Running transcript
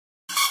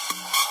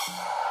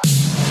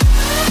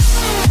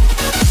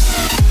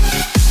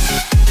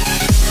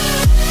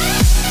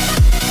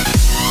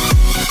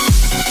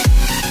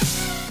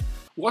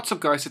What's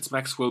up guys, it's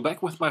Maxwell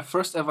back with my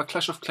first ever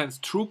Clash of Clans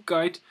troop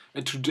guide,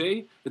 and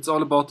today it's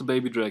all about the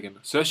baby dragon.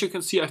 So as you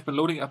can see, I've been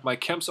loading up my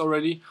camps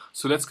already,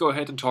 so let's go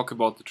ahead and talk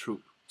about the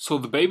troop. So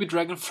the baby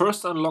dragon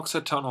first unlocks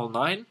at Town Hall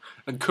 9,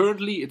 and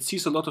currently it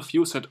sees a lot of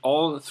use at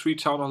all 3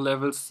 Town Hall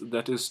levels,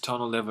 that is Town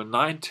Hall level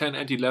 9, 10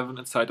 and 11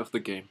 inside of the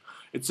game.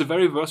 It's a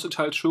very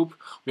versatile troop,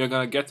 we are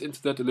gonna get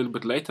into that a little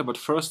bit later, but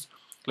first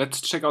let's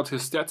check out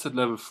his stats at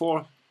level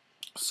 4.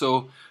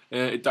 So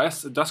it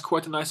does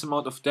quite a nice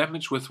amount of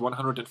damage with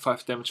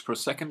 105 damage per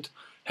second,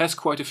 has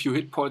quite a few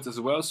hit points as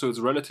well, so it's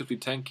relatively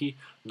tanky,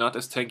 not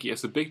as tanky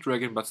as a big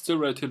dragon, but still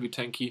relatively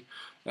tanky.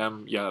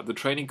 Yeah, the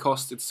training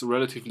cost, it's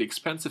relatively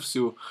expensive,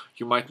 so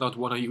you might not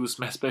want to use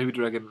mass baby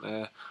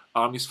dragon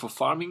armies for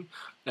farming,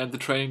 and the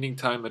training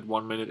time at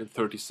 1 minute and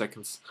 30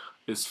 seconds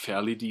is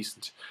fairly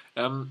decent.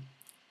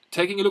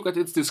 Taking a look at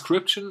its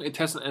description, it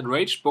has an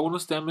enraged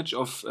bonus damage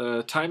of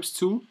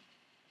 ×2.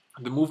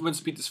 The movement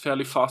speed is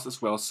fairly fast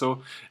as well,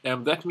 so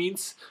that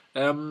means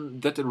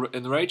that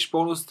enrage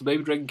bonus, the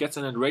baby dragon gets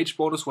an enrage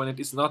bonus when it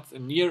is not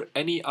near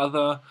any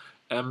other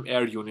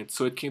air unit.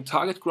 So it can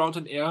target ground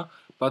and air,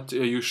 but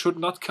you should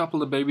not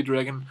couple the baby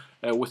dragon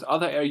with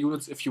other air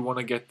units if you want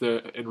to get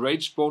the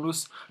enraged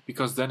bonus,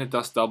 because then it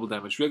does double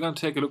damage. We're going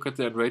to take a look at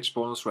the enraged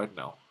bonus right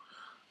now.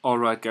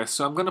 Alright guys,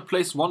 so I'm gonna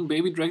place one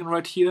baby dragon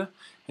right here,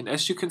 and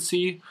as you can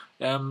see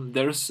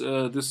there's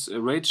this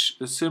rage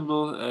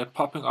symbol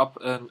popping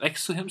up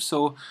next to him,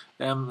 so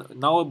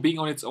now being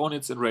on its own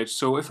it's enraged.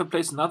 So if I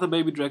place another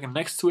baby dragon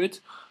next to it,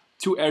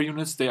 2 air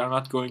units, they are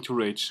not going to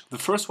rage. The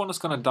first one is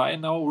gonna die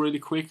now really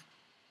quick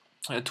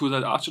to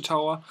that archer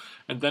tower,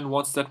 and then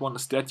once that one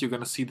is dead, you're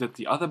gonna see that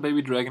the other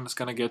baby dragon is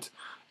gonna get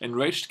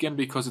enraged again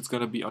because it's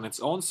gonna be on its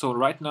own. So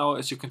right now,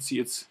 as you can see,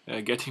 it's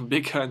getting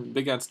bigger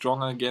and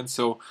stronger again.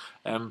 So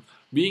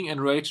being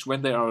enraged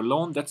when they are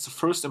alone, that's the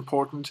first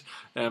important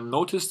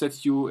notice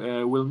that you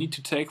will need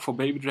to take for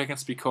baby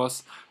dragons,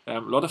 because a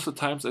lot of the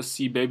times I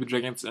see baby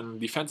dragons in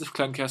defensive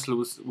clan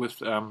castles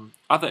with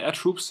other air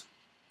troops.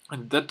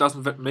 And that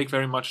doesn't make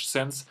very much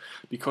sense,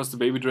 because the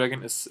baby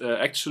dragon is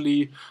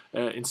actually,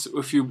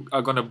 if you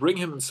are going to bring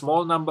him in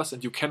small numbers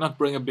and you cannot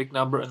bring a big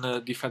number in a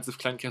defensive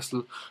clan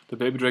castle, the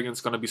baby dragon is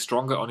going to be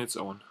stronger on its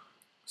own.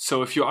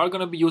 So if you are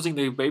going to be using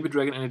the baby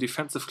dragon in a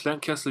defensive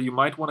clan castle, you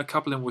might want to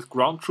couple him with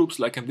ground troops,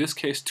 like in this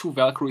case 2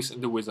 Valkyries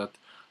and the wizard.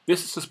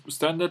 This is a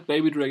standard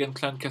baby dragon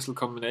clan castle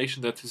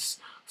combination that has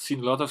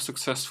seen a lot of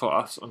success for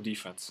us on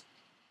defense.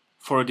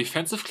 For a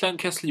defensive clan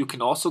castle, you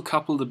can also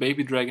couple the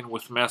baby dragon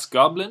with mass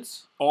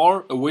goblins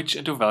or a witch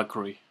and a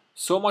Valkyrie.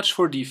 So much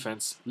for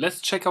defense.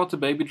 Let's check out the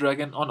baby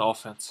dragon on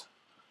offense.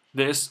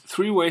 There's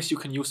 3 ways you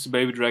can use the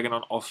baby dragon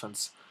on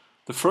offense.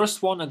 The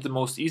first one and the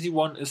most easy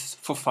one is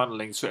for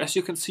funneling. So as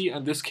you can see,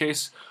 in this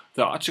case,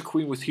 the archer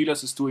queen with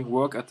healers is doing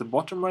work at the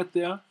bottom right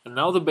there, and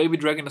now the baby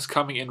dragon is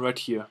coming in right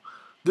here.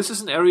 This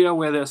is an area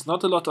where there's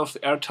not a lot of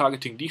air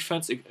targeting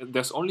defense,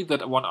 there's only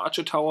that one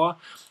archer tower,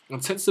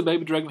 and since the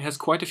baby dragon has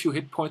quite a few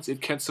hit points,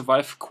 it can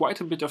survive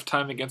quite a bit of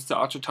time against the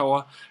archer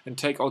tower and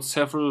take out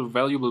several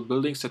valuable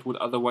buildings that would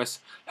otherwise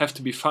have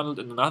to be funneled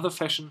in another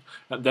fashion,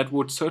 and that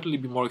would certainly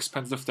be more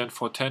expensive than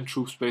for 10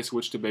 troop space,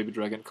 which the baby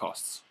dragon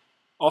costs.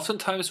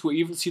 Oftentimes we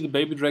even see the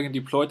baby dragon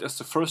deployed as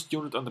the first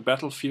unit on the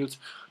battlefield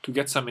to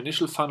get some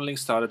initial funneling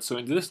started. So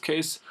in this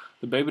case,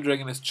 the baby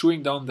dragon is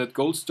chewing down that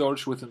gold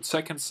storage within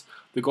seconds.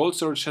 The gold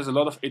storage has a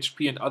lot of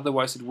HP, and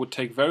otherwise it would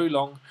take very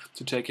long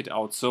to take it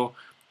out. So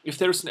if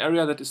there is an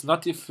area that is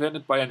not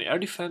defended by an air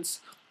defense,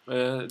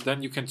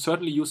 then you can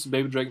certainly use the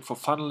baby dragon for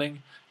funneling,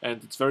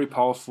 and it's very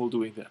powerful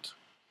doing that.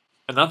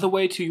 Another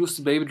way to use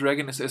the baby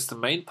dragon is as the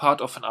main part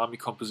of an army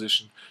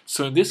composition.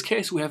 So in this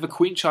case we have a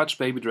queen charge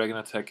baby dragon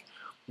attack.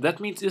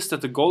 That means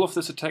that the goal of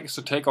this attack is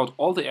to take out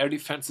all the air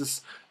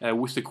defenses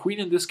with the queen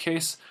in this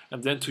case,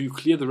 and then to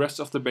clear the rest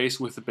of the base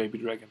with the baby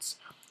dragons.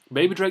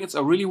 Baby dragons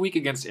are really weak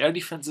against air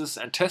defenses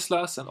and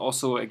Teslas, and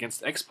also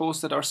against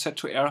expos that are set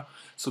to air,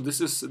 so this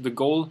is the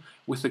goal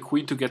with the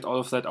queen, to get all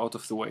of that out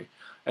of the way.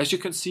 As you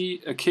can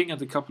see, a king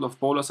and a couple of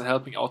bowlers are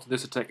helping out in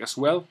this attack as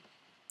well.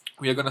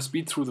 We are going to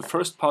speed through the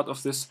first part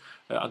of this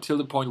until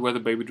the point where the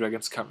baby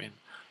dragons come in.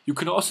 You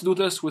can also do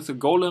this with the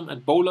golem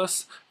and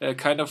bowlers,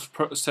 kind of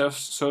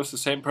serves the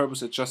same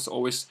purpose. It just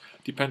always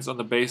depends on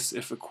the base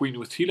if a queen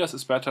with healers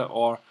is better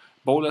or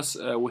bowlers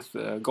with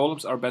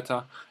golems are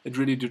better. It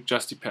really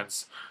just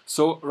depends.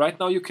 So right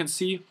now you can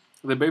see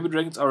the baby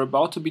dragons are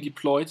about to be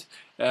deployed.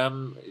 A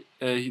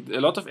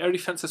lot of air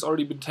defense has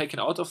already been taken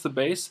out of the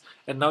base,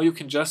 and now you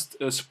can just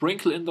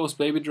sprinkle in those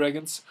baby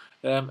dragons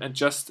and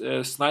just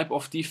snipe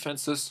off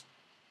defenses,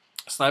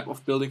 snipe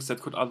off buildings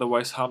that could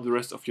otherwise harm the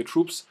rest of your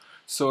troops.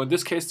 So in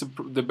this case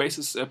the base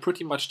is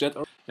pretty much dead,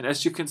 and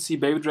as you can see,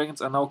 baby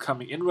dragons are now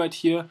coming in right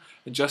here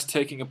and just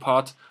taking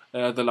apart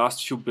the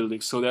last few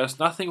buildings. So there's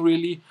nothing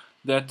really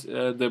that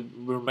the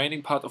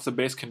remaining part of the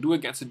base can do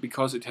against it,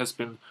 because it has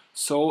been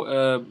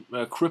so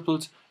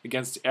crippled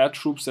against air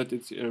troops that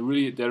it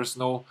really, there is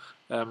no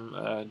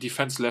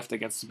defense left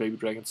against the baby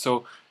dragon.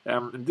 So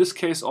in this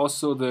case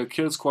also the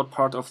kill squad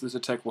part of this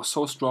attack was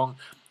so strong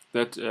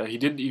that he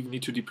didn't even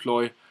need to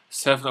deploy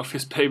 7 of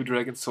his baby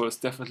dragons, so it's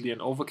definitely an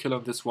overkill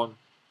on this one.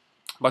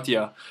 But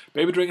yeah,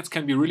 baby dragons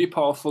can be really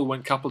powerful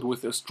when coupled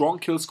with a strong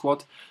kill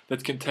squad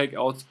that can take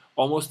out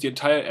almost the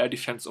entire air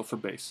defense of a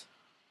base.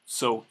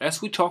 So,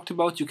 as we talked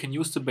about, you can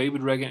use the baby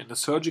dragon in a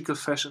surgical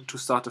fashion to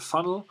start a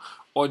funnel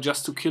or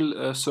just to kill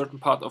a certain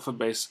part of a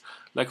base.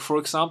 Like for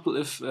example,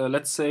 if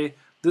let's say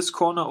this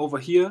corner over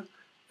here,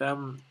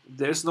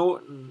 there's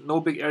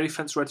no big air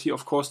defense right here.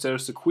 Of course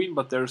there's the queen,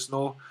 but there's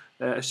no,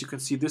 as you can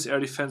see, this air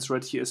defense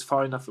right here is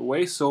far enough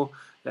away, so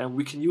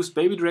we can use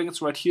baby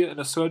dragons right here in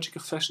a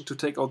surgical fashion to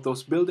take out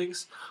those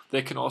buildings.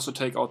 They can also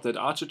take out that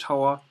archer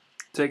tower,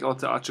 take out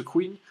the archer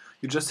queen.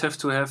 You just have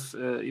to have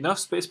enough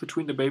space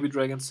between the baby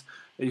dragons.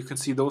 You can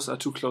see those are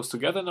too close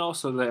together now,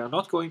 so they are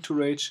not going to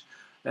rage.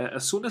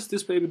 As soon as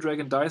this baby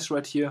dragon dies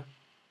right here,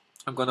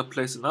 I'm gonna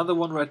place another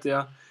one right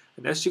there.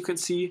 And as you can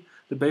see,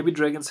 the baby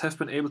dragons have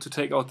been able to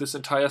take out this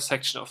entire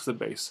section of the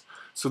base.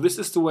 So this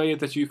is the way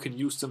that you can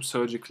use them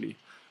surgically.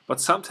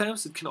 But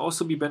sometimes it can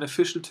also be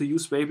beneficial to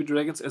use baby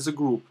dragons as a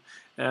group.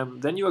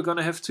 Then you are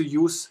gonna have to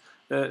use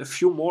a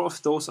few more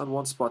of those on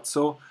one spot.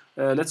 So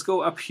let's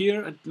go up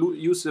here and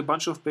use a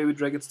bunch of baby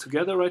dragons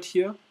together right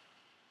here.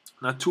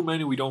 Not too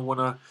many, we don't want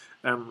to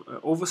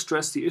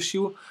overstress the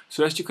issue.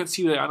 So as you can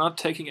see, they are not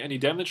taking any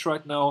damage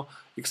right now,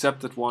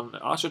 except that one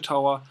archer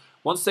tower.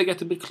 Once they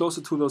get a bit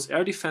closer to those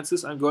air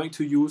defenses, I'm going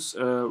to use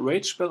a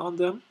rage spell on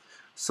them.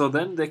 So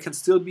then they can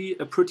still be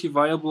a pretty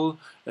viable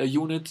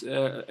unit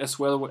as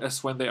well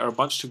as when they are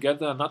bunched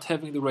together, not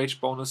having the rage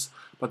bonus,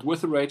 but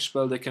with a rage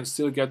spell they can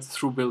still get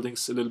through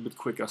buildings a little bit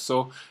quicker.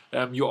 So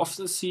you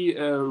often see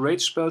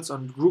rage spells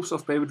on groups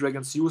of baby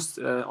dragons used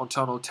on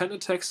Town Hall 10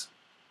 attacks.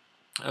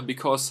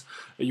 Because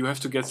you have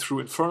to get through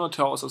Inferno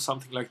Towers or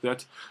something like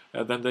that,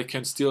 then they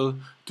can still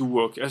do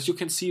work. As you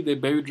can see, the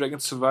baby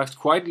dragons survived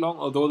quite long,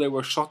 although they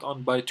were shot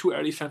on by 2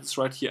 air defenses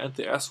right here and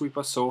the air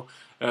sweeper. So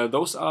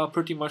those are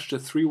pretty much the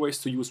 3 ways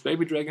to use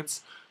baby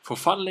dragons for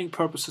funneling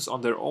purposes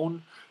on their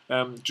own,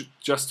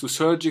 just to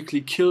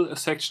surgically kill a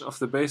section of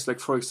the base.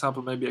 Like for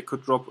example, maybe I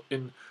could drop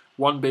in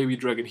one baby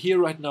dragon here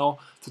right now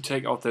to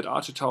take out that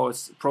archer tower.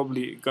 It's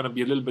probably gonna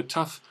be a little bit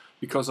tough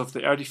because of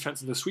the air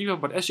defense in the sweeper,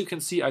 but as you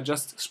can see, I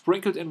just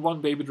sprinkled in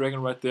one baby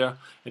dragon right there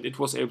and it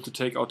was able to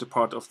take out a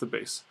part of the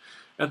base.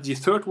 And the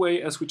third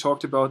way, as we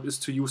talked about, is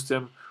to use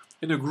them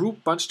in a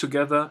group bunched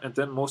together, and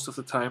then most of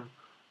the time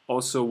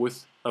also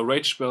with a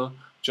rage spell,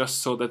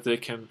 just so that they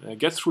can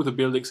get through the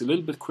buildings a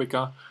little bit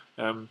quicker.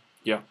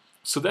 Yeah,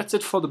 so that's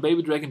it for the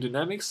baby dragon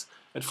dynamics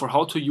and for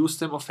how to use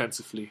them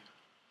offensively.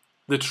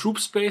 The troop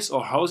space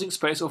or housing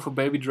space of a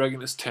baby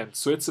dragon is 10,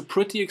 so it's a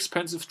pretty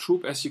expensive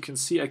troop. As you can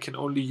see, I can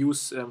only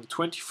use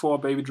 24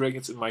 baby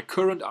dragons in my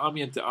current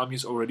army and the army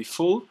is already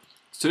full.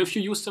 So if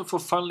you use them for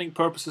funneling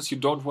purposes, you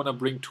don't want to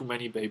bring too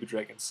many baby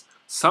dragons.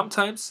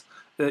 Sometimes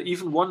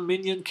even one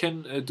minion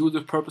can do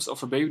the purpose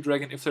of a baby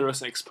dragon if there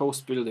is an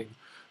exposed building.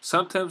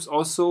 Sometimes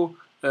also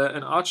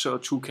an archer or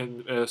 2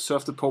 can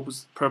serve the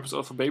purpose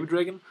of a baby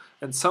dragon,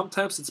 and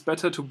sometimes it's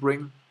better to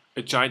bring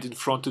a giant in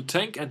front to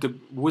tank, and the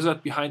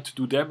wizard behind to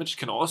do damage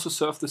can also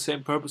serve the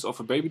same purpose of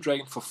a baby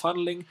dragon for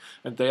funneling,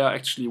 and they are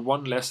actually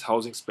 1 less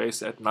housing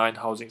space at 9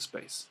 housing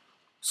space.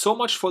 So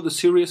much for the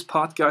serious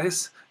part,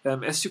 guys.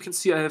 As you can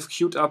see, I have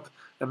queued up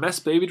a mass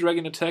baby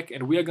dragon attack,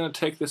 and we are going to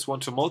take this one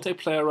to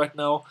multiplayer right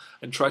now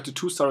and try to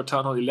 2-star a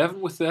Town Hall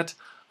 11 with that.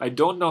 I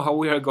don't know how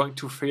we are going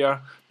to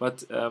fare,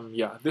 but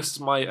yeah, this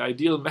is my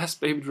ideal mass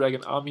baby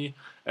dragon army,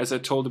 as I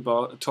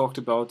talked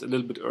about a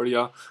little bit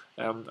earlier.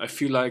 I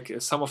feel like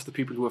some of the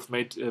people who have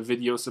made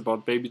videos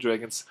about baby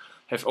dragons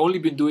have only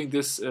been doing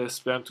this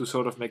spam to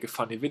sort of make a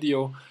funny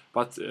video,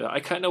 but I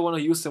kind of want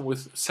to use them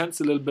with sense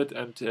a little bit,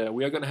 and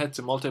we are going to head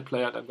to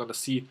multiplayer and I'm going to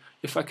see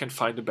if I can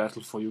find a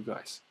battle for you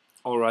guys.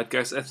 Alright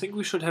guys, I think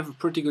we should have a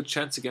pretty good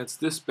chance against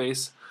this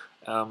base.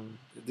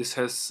 This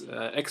has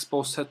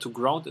Expo set to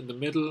ground in the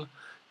middle.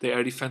 The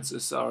air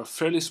defenses are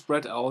fairly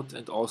spread out,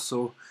 and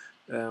also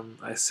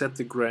I set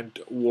the Grand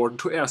Warden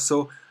to air.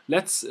 So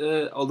let's,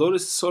 although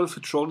this is sort of a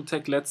troll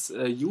attack, let's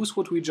use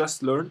what we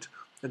just learned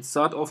and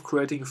start off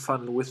creating a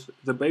funnel with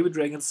the baby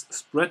dragons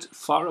spread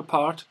far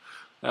apart.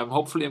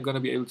 Hopefully I'm going to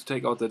be able to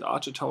take out that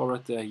archer tower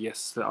right there.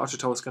 Yes, the archer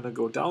tower is going to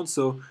go down,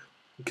 so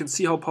you can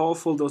see how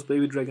powerful those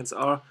baby dragons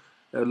are.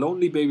 A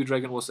lonely baby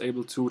dragon was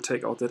able to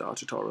take out that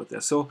archer tower right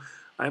there. So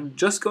I'm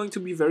just going to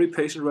be very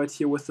patient right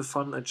here with the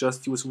funnel and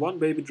just use 1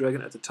 baby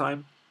dragon at a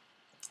time.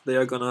 They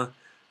are gonna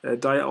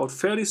die out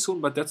fairly soon,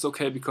 but that's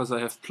okay because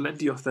I have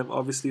plenty of them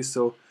obviously,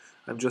 so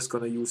I'm just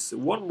gonna use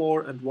 1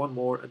 more and 1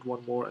 more and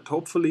 1 more and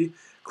hopefully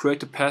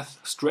create a path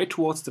straight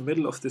towards the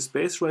middle of this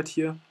base right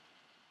here.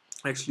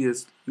 Actually,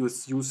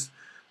 let's use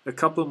a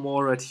couple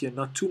more right here,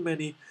 not too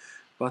many,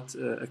 but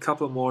a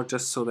couple more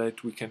just so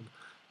that we can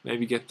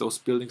maybe get those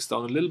buildings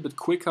down a little bit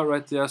quicker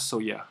right there. So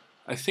yeah,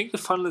 I think the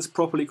funnel is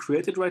properly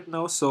created right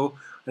now, so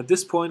at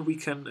this point we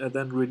can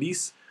then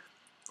release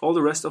all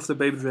the rest of the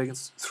baby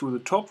dragons through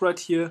the top right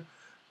here.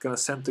 Gonna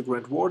send the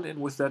Grand Warden in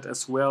with that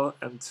as well,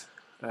 and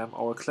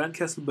our Clan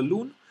Castle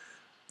Balloon.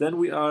 Then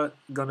we are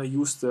gonna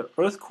use the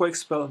Earthquake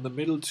spell in the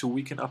middle to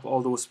weaken up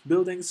all those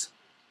buildings.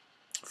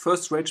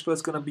 First rage spell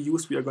is gonna be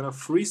used. We are gonna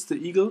freeze the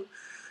eagle,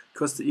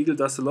 because the eagle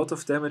does a lot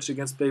of damage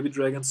against baby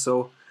dragons,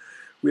 so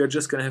we are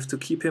just gonna have to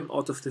keep him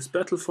out of this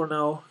battle for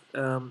now.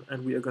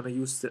 And we are gonna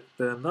use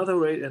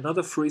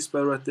another freeze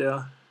spell right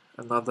there,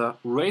 another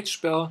rage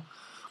spell.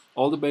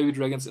 All the baby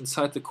dragons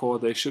inside the core,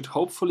 they should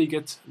hopefully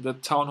get the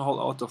town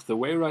hall out of the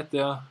way right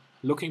there.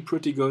 Looking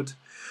pretty good.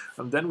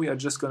 And then we are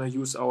just gonna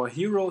use our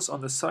heroes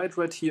on the side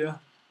right here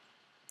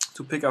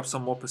to pick up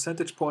some more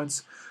percentage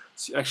points.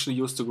 So you actually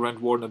use the Grand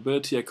Warden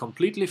ability. I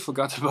completely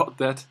forgot about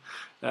that,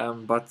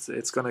 but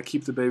it's gonna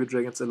keep the baby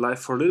dragons alive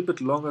for a little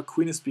bit longer.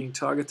 Queen is being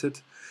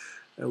targeted.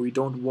 We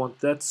don't want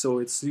that, so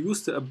it's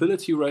use the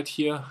ability right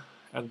here,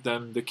 and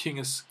then the king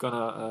is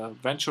gonna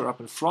venture up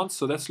in front,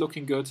 so that's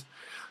looking good.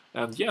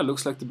 And yeah,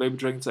 looks like the baby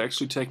dragons are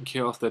actually taking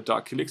care of their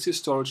Dark Elixir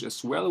storage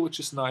as well, which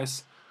is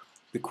nice.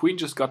 The queen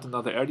just got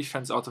another air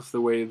defense out of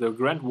the way. The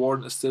Grand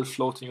Warden is still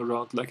floating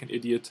around like an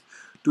idiot,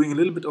 doing a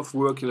little bit of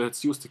work.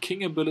 Let's use the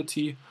king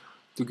ability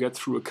to get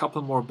through a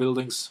couple more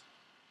buildings.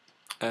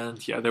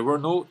 And yeah, there were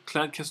no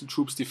Clan Castle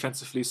troops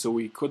defensively, so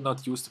we could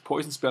not use the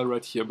poison spell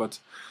right here, but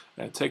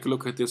take a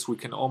look at this. We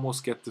can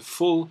almost get the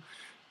full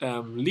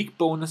league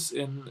bonus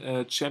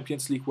in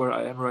Champions League where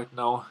I am right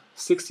now.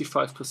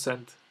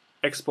 65%.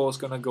 Expo is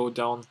gonna go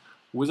down.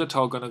 Wizard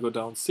Tower gonna go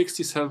down.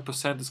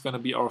 67% is gonna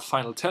be our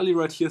final tally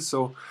right here.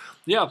 So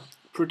yeah,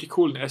 pretty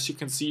cool. And as you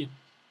can see,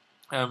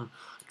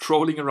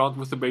 trolling around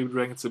with the baby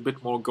dragons, a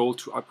bit more gold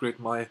to upgrade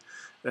my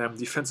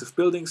defensive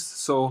buildings.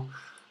 So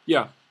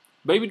yeah,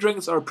 baby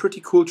dragons are a pretty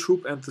cool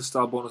troop, and the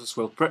star bonus as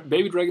well.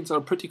 Baby dragons are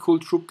a pretty cool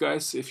troop,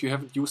 guys. If you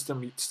haven't used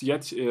them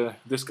yet,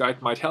 this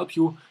guide might help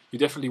you. You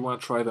definitely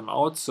want to try them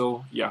out.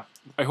 So yeah,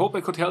 I hope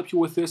I could help you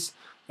with this.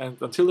 And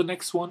until the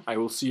next one, I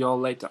will see you all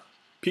later.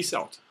 Peace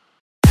out.